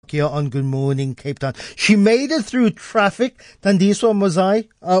here on Good Morning Cape Town. She made it through traffic. Thandiswa Mozai,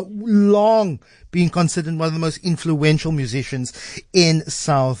 long being considered one of the most influential musicians in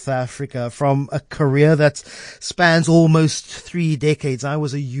South Africa, from a career that spans almost 3 decades. I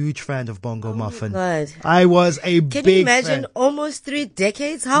was a huge fan of Bongo Muffin. God. I was a big Can you imagine fan. Almost 3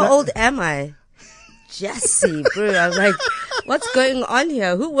 decades? How old am I? Jesse, bro. I was like, what's going on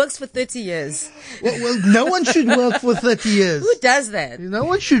here? Who works for 30 years? Well, no one should work for 30 years. Who does that? No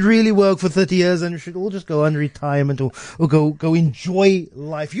one should really work for 30 years, and we should all just go on retirement or go enjoy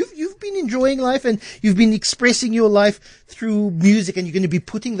life. You've been enjoying life, and you've been expressing your life through music, and you're going to be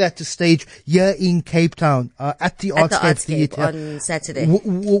putting that to stage here in Cape Town, at the Artscape Theatre on Saturday.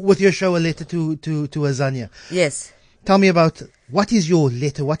 With your show, A Letter to Azania. Yes. Tell me about, what is your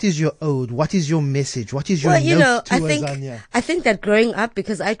letter? What is your ode? What is your message? What is your note to Azania? I think that growing up,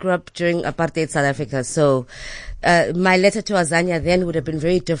 because I grew up during apartheid South Africa, so my letter to Azania then would have been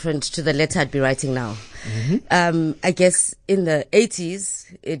very different to the letter I'd be writing now. Mm-hmm. I guess in the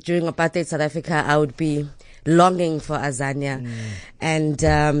 80s, during apartheid South Africa, I would be longing for Azania and,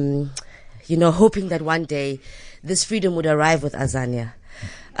 hoping that one day this freedom would arrive with Azania.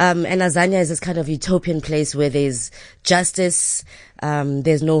 And Azania is this kind of utopian place where there's justice,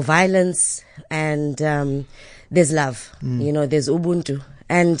 there's no violence, and there's love. There's Ubuntu.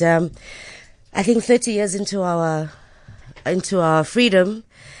 And I think 30 years into our freedom,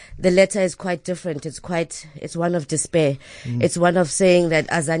 the letter is quite different. It's one of despair. It's one of saying that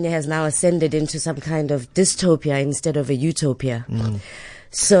Azania has now ascended into some kind of dystopia instead of a utopia.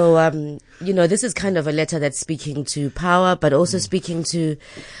 So, this is kind of a letter that's speaking to power, but also speaking to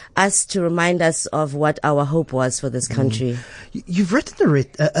us to remind us of what our hope was for this country. You've written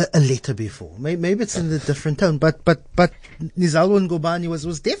a letter before. Maybe it's in a different tone, but Nizalwa Ngubane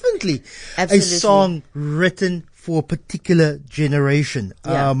was definitely Absolutely. a song written for a particular generation.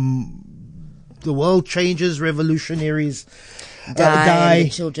 Yeah. The world changes, revolutionaries die. And the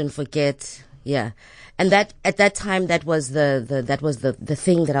children forget. Yeah. And that, at that time, that was the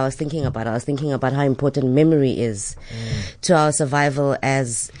thing that I was thinking about. I was thinking about how important memory is to our survival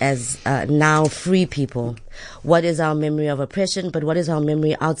as now free people. What is our memory of oppression? But what is our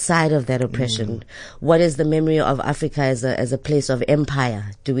memory outside of that oppression? What is the memory of Africa as a place of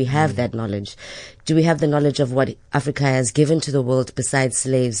empire? Do we have that knowledge? Do we have the knowledge of what Africa has given to the world besides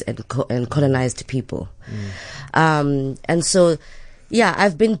slaves and colonized people? And so, yeah,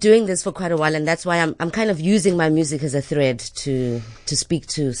 I've been doing this for quite a while, and that's why I'm kind of using my music as a thread to speak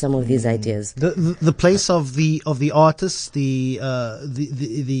to some of these ideas. The place of the artist, the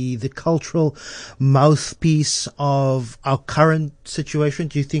cultural mouthpiece of our current situation.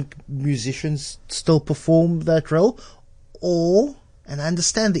 Do you think musicians still perform that role, and I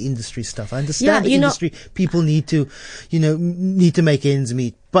understand the industry stuff. I understand the industry. People need to make ends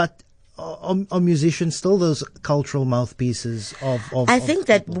meet, but are musicians still those cultural mouthpieces of I think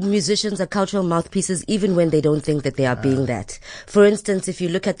that musicians are cultural mouthpieces even when they don't think that they are being that. For instance, if you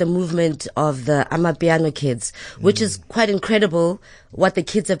look at the movement of the Amapiano kids, which is quite incredible what the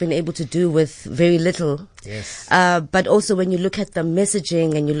kids have been able to do with very little. Yes. But also when you look at the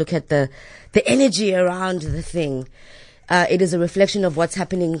messaging and you look at the energy around the thing, it is a reflection of what's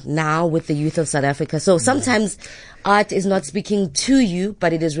happening now with the youth of South Africa. So sometimes art is not speaking to you,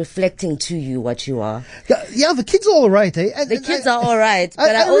 but it is reflecting to you what you are. Yeah, the kids are all right, eh? The kids are all right,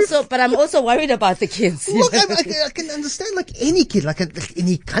 but I'm also worried about the kids. Look, I can understand, like any kid, like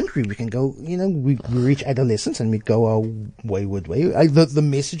any country, we can go, we reach adolescence and we go our wayward way. The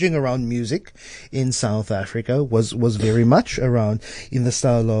messaging around music in South Africa was very much around in the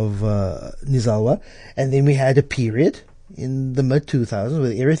style of Nizalwa. And then we had a period in the mid-2000s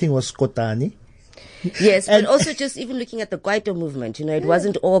where everything was Kotani. Yes, but also just even looking at the Kwaito movement, it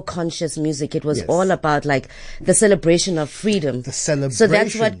wasn't all conscious music. It was all about like the celebration of freedom. The celebration. So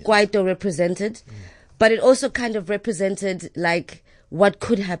that's what Kwaito represented. But it also kind of represented like what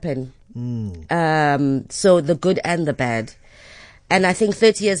could happen. So the good and the bad. And I think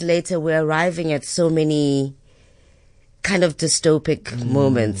 30 years later, we're arriving at so many kind of dystopic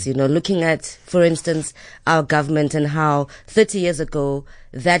moments, looking at, for instance, our government and how 30 years ago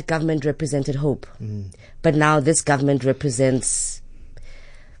that government represented hope. But now this government represents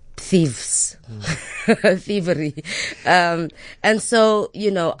thieves, thievery. And so,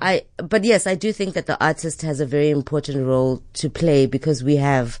 but yes, I do think that the artist has a very important role to play because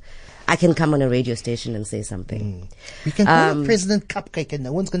I can come on a radio station and say something. We can call President Cupcake and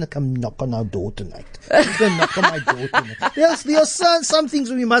no one's going to come knock on our door tonight. Who's going to knock on my door tonight? There are some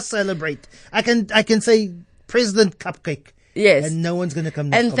things we must celebrate. I can say President Cupcake Yes. And no one's going to come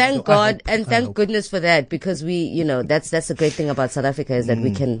knock And on thank the door. God, and I thank hope. goodness for that, because we, that's a great thing about South Africa, is that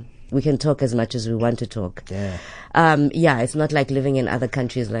we can talk as much as we want to talk. Yeah. It's not like living in other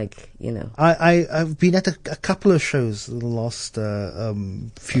countries, like, I've been at a couple of shows in the last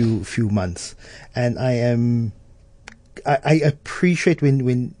few months, and I appreciate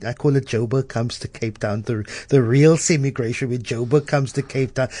when I call it Joburg comes to Cape Town, the real immigration when Joburg comes to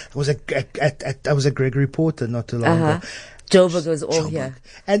Cape Town. I was a Gregory Porter not too long ago. Joburg was all here.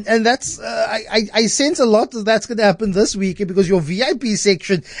 And that's, I sense a lot of that's going to happen this weekend, because your VIP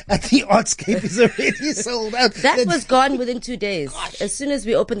section at the Artscape is already sold out. That was gone within 2 days. Gosh. As soon as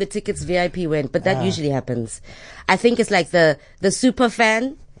we opened the tickets, VIP went, but that usually happens. I think it's like the super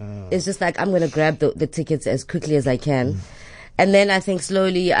fan is just like, I'm going to grab the tickets as quickly as I can. And then I think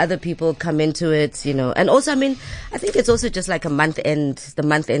slowly other people come into it, and also, I think it's also just like the month end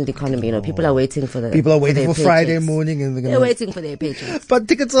economy, people are waiting for People are waiting for their Friday paychecks. morning, and They're waiting for their paychecks. But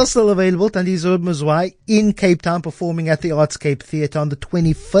tickets are still available. Thandizo Mazwai in Cape Town, performing at the Artscape Theatre on the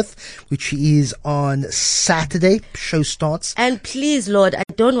 25th, which is on Saturday. Show starts. And please, Lord, I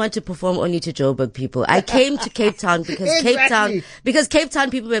don't want to perform only to Joburg people. I came to Cape Town because Exactly. Cape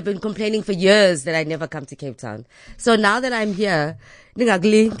Town people have been complaining for years that I never come to Cape Town. So now that I'm here,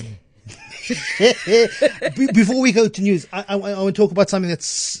 Before we go to news, I want to talk about something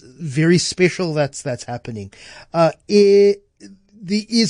that's very special that's happening. There is